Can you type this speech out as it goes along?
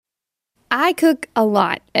I cook a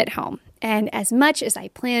lot at home. And as much as I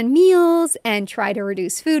plan meals and try to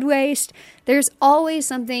reduce food waste, there's always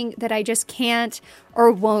something that I just can't or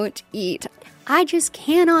won't eat. I just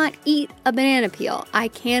cannot eat a banana peel. I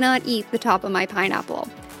cannot eat the top of my pineapple.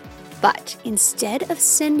 But instead of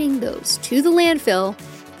sending those to the landfill,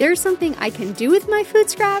 there's something I can do with my food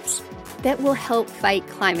scraps that will help fight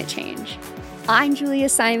climate change. I'm Julia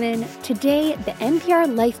Simon. Today, the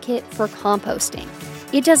NPR Life Kit for composting.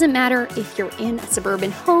 It doesn't matter if you're in a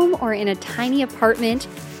suburban home or in a tiny apartment,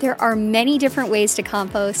 there are many different ways to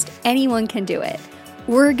compost. Anyone can do it.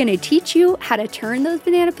 We're going to teach you how to turn those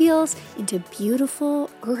banana peels into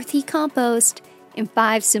beautiful, earthy compost in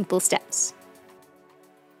 5 simple steps.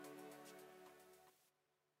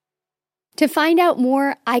 To find out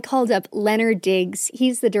more, I called up Leonard Diggs.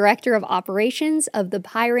 He's the director of operations of the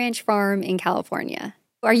Pie Ranch Farm in California.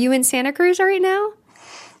 Are you in Santa Cruz right now?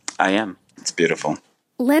 I am. It's beautiful.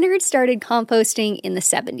 Leonard started composting in the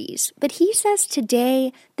 70s, but he says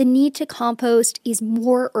today the need to compost is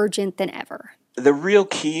more urgent than ever. The real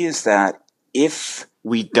key is that if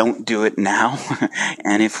we don't do it now,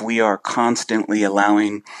 and if we are constantly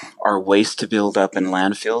allowing our waste to build up in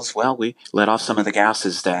landfills, well, we let off some of the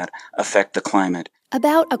gases that affect the climate.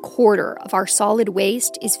 About a quarter of our solid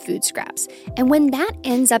waste is food scraps, and when that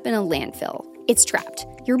ends up in a landfill, it's trapped.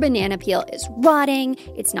 Your banana peel is rotting,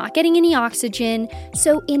 it's not getting any oxygen,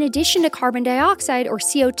 so in addition to carbon dioxide or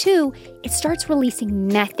CO2, it starts releasing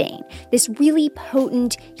methane, this really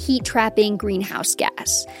potent heat-trapping greenhouse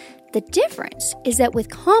gas. The difference is that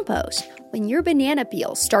with compost, when your banana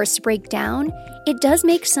peel starts to break down, it does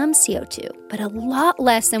make some CO2, but a lot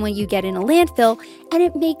less than what you get in a landfill, and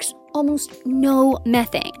it makes almost no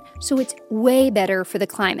methane, so it's way better for the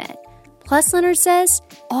climate. Plus, Leonard says,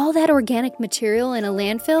 all that organic material in a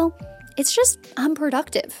landfill, it's just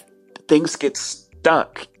unproductive. Things get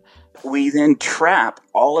stuck. We then trap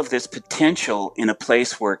all of this potential in a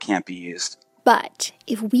place where it can't be used. But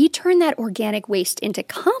if we turn that organic waste into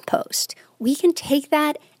compost, we can take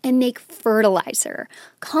that and make fertilizer.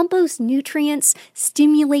 Compost nutrients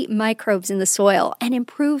stimulate microbes in the soil and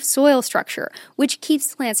improve soil structure, which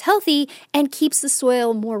keeps plants healthy and keeps the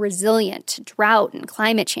soil more resilient to drought and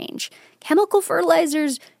climate change. Chemical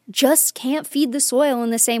fertilizers just can't feed the soil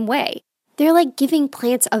in the same way. They're like giving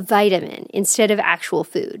plants a vitamin instead of actual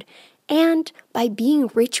food. And by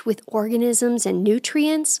being rich with organisms and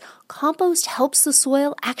nutrients, compost helps the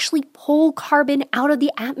soil actually pull carbon out of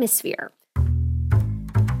the atmosphere.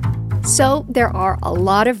 So there are a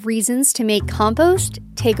lot of reasons to make compost.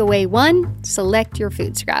 Takeaway 1, select your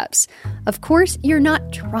food scraps. Of course, you're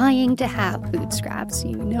not trying to have food scraps.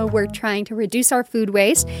 You know we're trying to reduce our food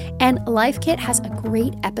waste, and Life Kit has a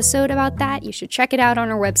great episode about that. You should check it out on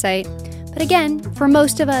our website. But again, for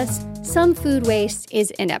most of us, some food waste is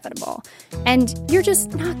inevitable, and you're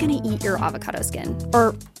just not going to eat your avocado skin,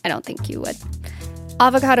 or I don't think you would.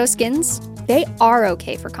 Avocado skins, they are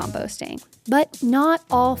okay for composting, but not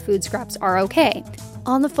all food scraps are okay.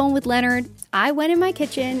 On the phone with Leonard, I went in my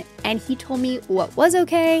kitchen and he told me what was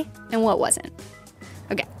okay and what wasn't.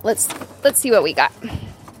 Okay, let's see what we got.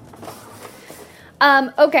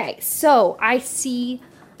 Okay, so I see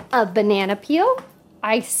a banana peel.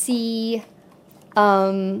 I see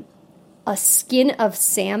a skin of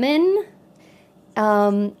salmon.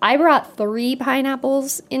 I brought 3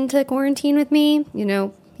 pineapples into quarantine with me. You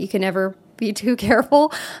know, you can never be too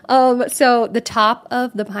careful. So the top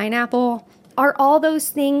of the pineapple, are all those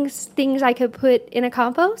things I could put in a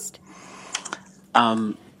compost?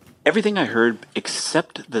 Everything I heard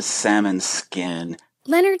except the salmon skin.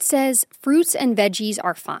 Leonard says fruits and veggies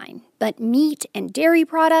are fine, but meat and dairy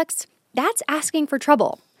products, that's asking for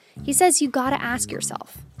trouble. He says you gotta ask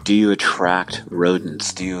yourself. Do you attract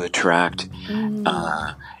rodents? Do you attract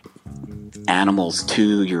animals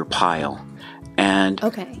to your pile? And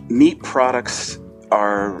meat products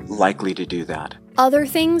are likely to do that. Other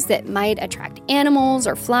things that might attract animals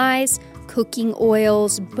or flies, cooking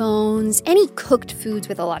oils, bones, any cooked foods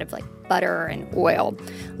with a lot of butter and oil.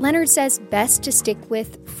 Leonard says best to stick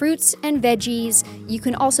with fruits and veggies. You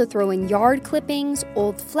can also throw in yard clippings,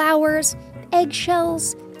 old flowers,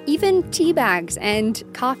 eggshells, even tea bags and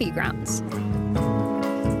coffee grounds.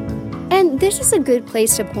 And this is a good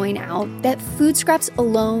place to point out that food scraps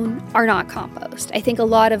alone are not compost. I think a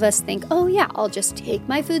lot of us think, oh yeah, I'll just take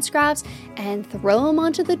my food scraps and throw them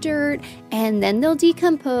onto the dirt and then they'll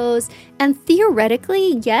decompose. And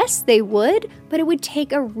theoretically, yes, they would, but it would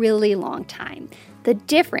take a really long time. The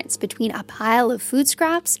difference between a pile of food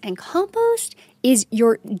scraps and compost is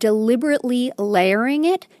you're deliberately layering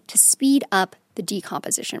it to speed up the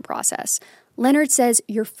decomposition process. Leonard says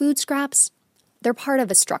your food scraps, they're part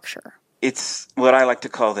of a structure. It's what I like to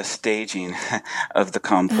call the staging of the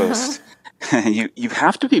compost. You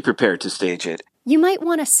have to be prepared to stage it. You might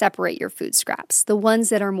want to separate your food scraps, the ones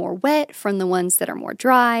that are more wet from the ones that are more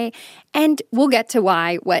dry, and we'll get to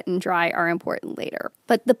why wet and dry are important later.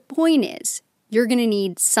 But the point is, you're going to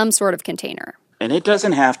need some sort of container. And it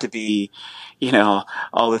doesn't have to be,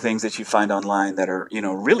 all the things that you find online that are,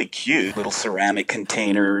 really cute. Little ceramic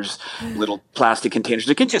containers, little plastic containers.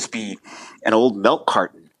 It can just be an old milk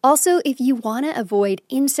carton. Also, if you want to avoid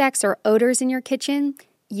insects or odors in your kitchen,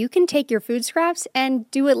 you can take your food scraps and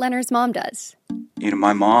do what Leonard's mom does.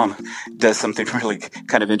 My mom does something really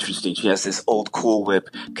kind of interesting. She has this old Cool Whip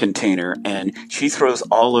container, and she throws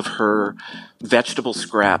all of her vegetable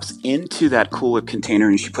scraps into that Cool Whip container,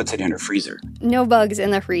 and she puts it in her freezer. No bugs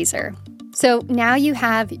in the freezer. So now you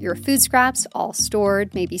have your food scraps all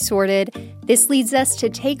stored, maybe sorted. This leads us to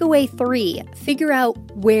takeaway 3. Figure out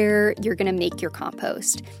where you're going to make your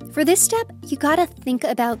compost. For this step, you got to think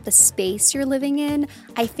about the space you're living in.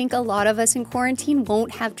 I think a lot of us in quarantine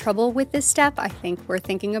won't have trouble with this step. I think we're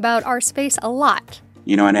thinking about our space a lot.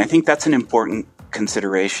 And I think that's an important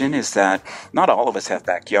consideration, is that not all of us have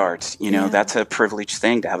backyards. That's a privileged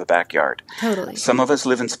thing to have a backyard. Totally. Some of us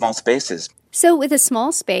live in small spaces. So with a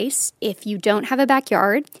small space, if you don't have a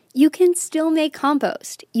backyard, you can still make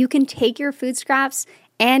compost. You can take your food scraps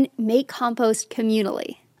and make compost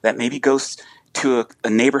communally. That maybe goes to a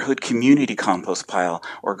neighborhood community compost pile,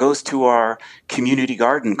 or goes to our community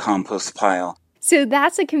garden compost pile. So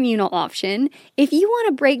that's a communal option. If you want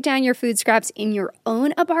to break down your food scraps in your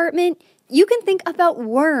own apartment, you can think about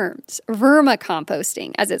worms,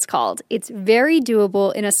 vermicomposting, as it's called. It's very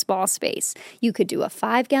doable in a small space. You could do a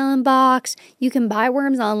 5-gallon box. You can buy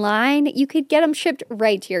worms online. You could get them shipped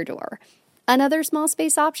right to your door. Another small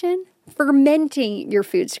space option? Fermenting your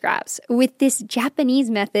food scraps with this Japanese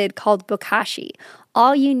method called bokashi.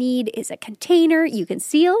 All you need is a container you can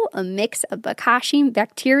seal, a mix of bokashi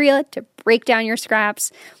bacteria to break down your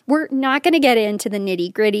scraps. We're not going to get into the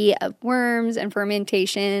nitty-gritty of worms and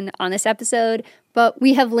fermentation on this episode, but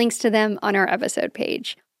we have links to them on our episode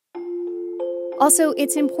page. Also,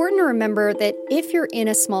 it's important to remember that if you're in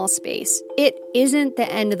a small space, it isn't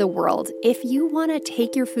the end of the world if you want to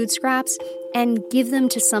take your food scraps and give them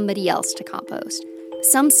to somebody else to compost.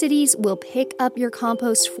 Some cities will pick up your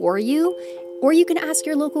compost for you, or you can ask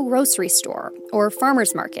your local grocery store or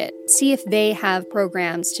farmer's market, see if they have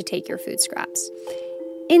programs to take your food scraps.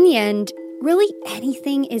 In the end, really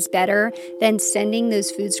anything is better than sending those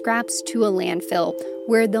food scraps to a landfill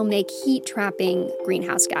where they'll make heat-trapping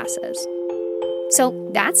greenhouse gases.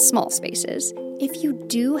 So that's small spaces. If you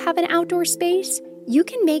do have an outdoor space, you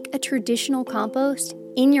can make a traditional compost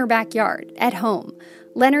in your backyard at home.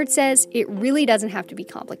 Leonard says it really doesn't have to be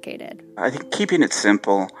complicated. I think keeping it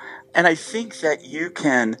simple, and I think that you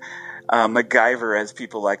can MacGyver, as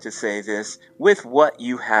people like to say this, with what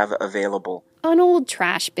you have available. An old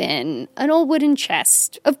trash bin, an old wooden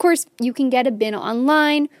chest. Of course, you can get a bin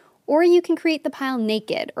online, or you can create the pile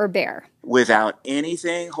naked or bare. Without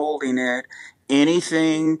anything holding it,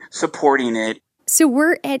 anything supporting it. So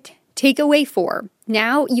we're at takeaway 4.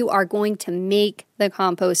 Now you are going to make the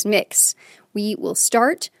compost mix. We will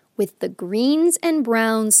start with the greens and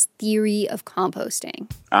browns theory of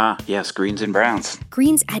composting. Ah, yes, greens and browns.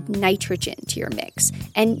 Greens add nitrogen to your mix,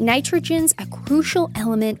 and nitrogen's a crucial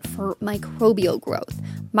element for microbial growth.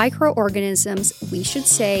 Microorganisms, we should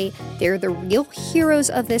say, they're the real heroes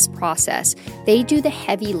of this process. They do the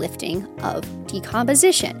heavy lifting of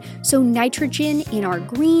decomposition. So nitrogen in our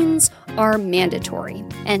greens are mandatory.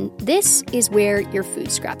 And this is where your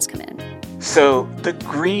food scraps come in. So the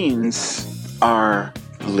greens are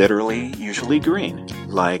literally usually green,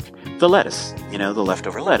 like the lettuce, the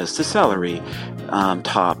leftover lettuce, the celery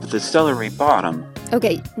top, the celery bottom.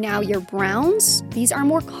 Okay, now your browns, these are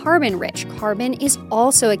more carbon rich. Carbon is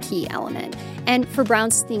also a key element. And for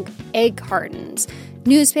browns, think egg cartons,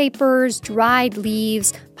 newspapers, dried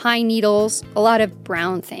leaves, pine needles, a lot of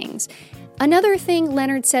brown things. Another thing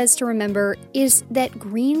Leonard says to remember is that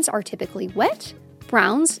greens are typically wet,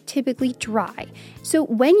 browns typically dry. So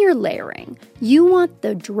when you're layering, you want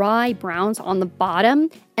the dry browns on the bottom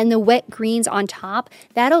and the wet greens on top.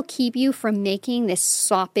 That'll keep you from making this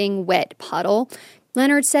sopping wet puddle.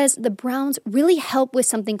 Leonard says the browns really help with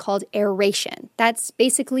something called aeration. That's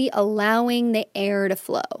basically allowing the air to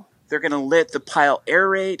flow. They're going to let the pile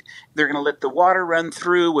aerate. They're going to let the water run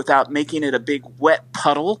through without making it a big wet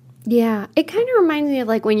puddle. Yeah, it kind of reminds me of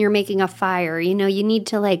like when you're making a fire. You need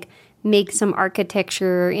to make some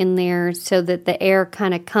architecture in there so that the air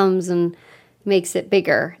kind of comes and makes it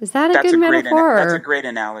bigger. Is that a That's good a great metaphor? that's a great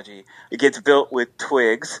analogy. It gets built with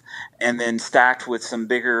twigs and then stacked with some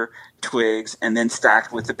bigger twigs and then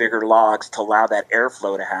stacked with the bigger logs to allow that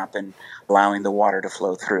airflow to happen, allowing the water to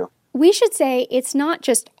flow through. We should say it's not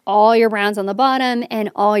just all your browns on the bottom and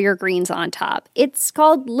all your greens on top. It's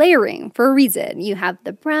called layering for a reason. You have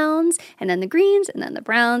the browns and then the greens and then the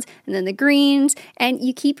browns and then the greens, and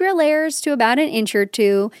you keep your layers to about an inch or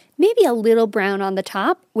two, maybe a little brown on the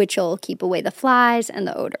top, which will keep away the flies and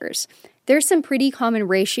the odors. There's some pretty common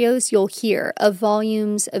ratios you'll hear of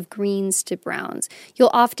volumes of greens to browns.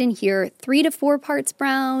 You'll often hear 3 to 4 parts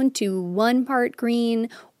brown to 1 part green,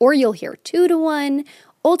 or you'll hear 2 to 1.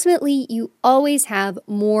 Ultimately, you always have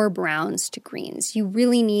more browns to greens. You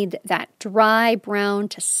really need that dry brown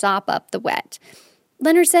to sop up the wet.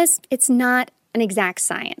 Leonard says it's not an exact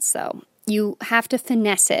science, though. You have to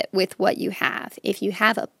finesse it with what you have. If you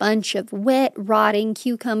have a bunch of wet, rotting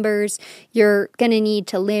cucumbers, you're going to need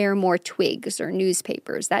to layer more twigs or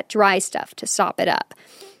newspapers, that dry stuff, to sop it up.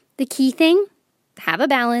 The key thing, have a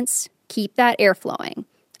balance, keep that air flowing.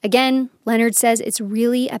 Again, Leonard says it's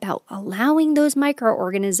really about allowing those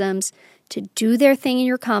microorganisms to do their thing in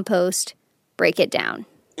your compost, break it down.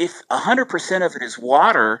 If 100% of it is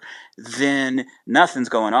water, then nothing's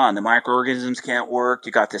going on. The microorganisms can't work.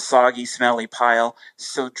 You got this soggy, smelly pile.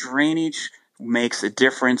 So drainage makes a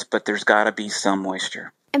difference, but there's got to be some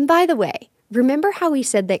moisture. And by the way, remember how we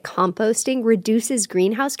said that composting reduces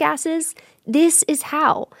greenhouse gases? This is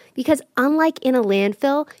how. Because unlike in a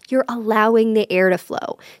landfill, you're allowing the air to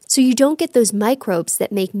flow. So you don't get those microbes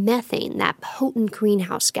that make methane, that potent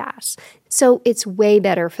greenhouse gas. So it's way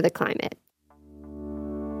better for the climate.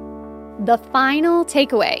 The final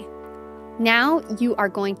takeaway. Now you are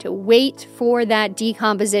going to wait for that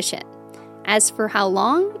decomposition. As for how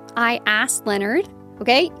long, I asked Leonard,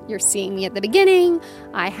 okay, you're seeing me at the beginning.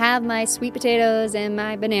 I have my sweet potatoes and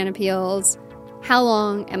my banana peels. How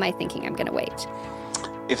long am I thinking I'm going to wait?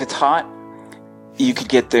 If it's hot, you could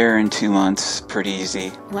get there in 2 months pretty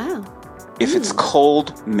easy. Wow. If it's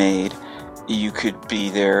cold made, you could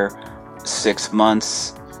be there 6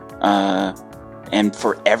 months. And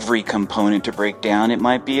for every component to break down, it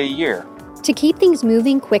might be a year. To keep things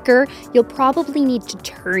moving quicker, you'll probably need to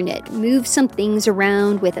turn it, move some things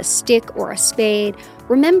around with a stick or a spade.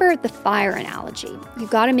 Remember the fire analogy. You've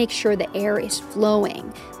got to make sure the air is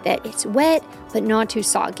flowing, that it's wet but not too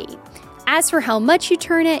soggy. As for how much you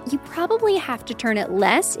turn it, you probably have to turn it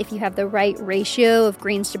less if you have the right ratio of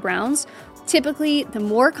greens to browns. Typically, the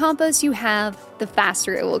more compost you have, the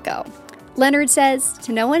faster it will go. Leonard says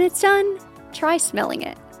to know when it's done, try smelling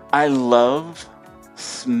it. I love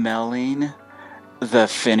smelling the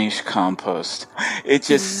finished compost. It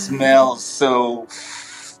just smells so,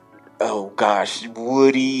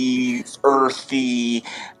 woody, earthy,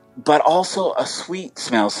 but also a sweet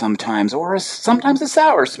smell sometimes, or sometimes a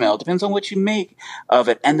sour smell. Depends on what you make of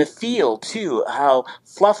it. And the feel, too, how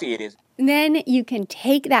fluffy it is. Then you can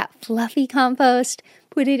take that fluffy compost,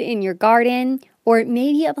 put it in your garden, or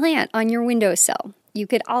maybe a plant on your windowsill. You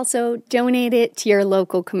could also donate it to your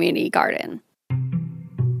local community garden.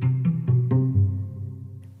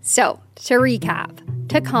 So, to recap,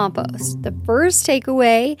 to compost, the first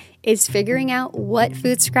takeaway is figuring out what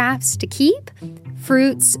food scraps to keep.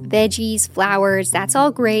 Fruits, veggies, flowers, that's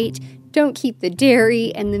all great. Don't keep the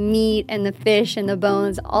dairy and the meat and the fish and the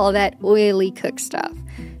bones, all that oily cooked stuff.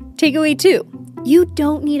 Takeaway 2, you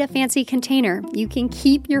don't need a fancy container. You can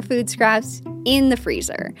keep your food scraps in the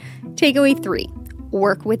freezer. Takeaway 3,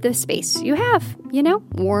 work with the space you have,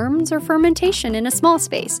 worms or fermentation in a small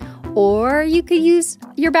space. Or you could use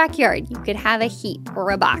your backyard. You could have a heap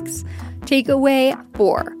or a box. Takeaway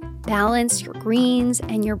 4, balance your greens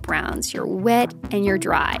and your browns, your wet and your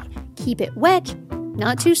dry. Keep it wet,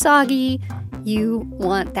 not too soggy. You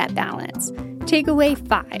want that balance. Takeaway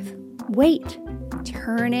 5, wait.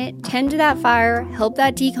 Turn it, tend to that fire, help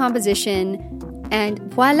that decomposition, and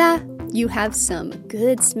voila, you have some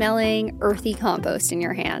good smelling, earthy compost in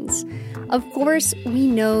your hands. Of course, we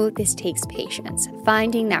know this takes patience.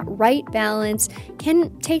 Finding that right balance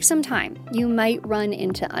can take some time. You might run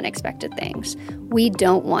into unexpected things. We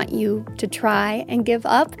don't want you to try and give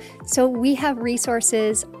up, so we have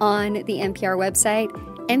resources on the NPR website,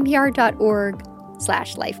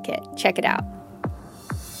 npr.org/lifekit. Check it out.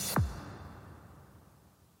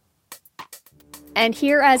 And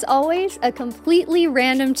here, as always, a completely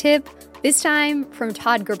random tip, this time from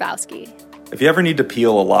Todd Grabowski. If you ever need to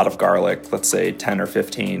peel a lot of garlic, let's say 10 or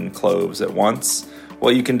 15 cloves at once,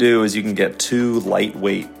 what you can do is you can get 2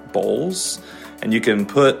 lightweight bowls, and you can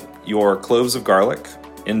put your cloves of garlic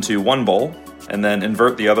into one bowl, and then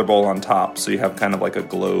invert the other bowl on top, so you have kind of like a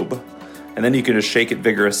globe. And then you can just shake it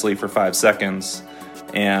vigorously for 5 seconds,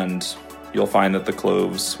 and you'll find that the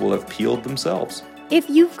cloves will have peeled themselves. If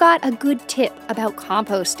you've got a good tip about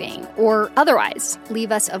composting or otherwise,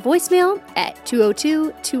 leave us a voicemail at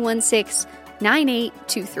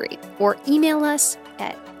 202-216-9823 or email us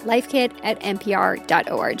at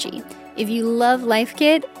lifekit@npr.org. If you love Life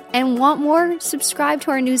Kit and want more, subscribe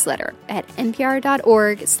to our newsletter at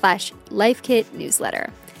npr.org/lifekitnewsletter.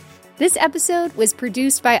 This episode was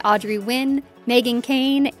produced by Audrey Nguyen. Megan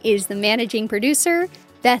Kane is the managing producer.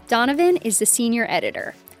 Beth Donovan is the senior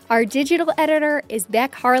editor. Our digital editor is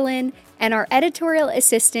Beck Harlan, and our editorial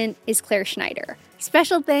assistant is Claire Schneider.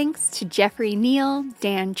 Special thanks to Jeffrey Neal,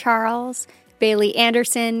 Dan Charles, Bailey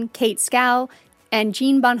Anderson, Kate Scow, and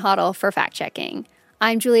Jean Bonhoddle for fact-checking.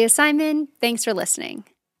 I'm Julia Simon. Thanks for listening.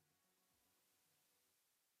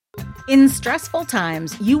 In stressful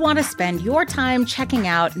times, you want to spend your time checking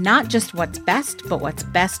out not just what's best, but what's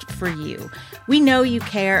best for you. We know you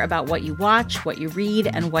care about what you watch, what you read,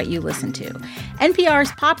 and what you listen to.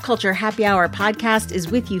 NPR's Pop Culture Happy Hour podcast is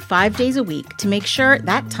with you 5 days a week to make sure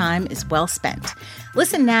that time is well spent.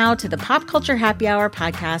 Listen now to the Pop Culture Happy Hour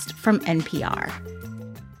podcast from NPR.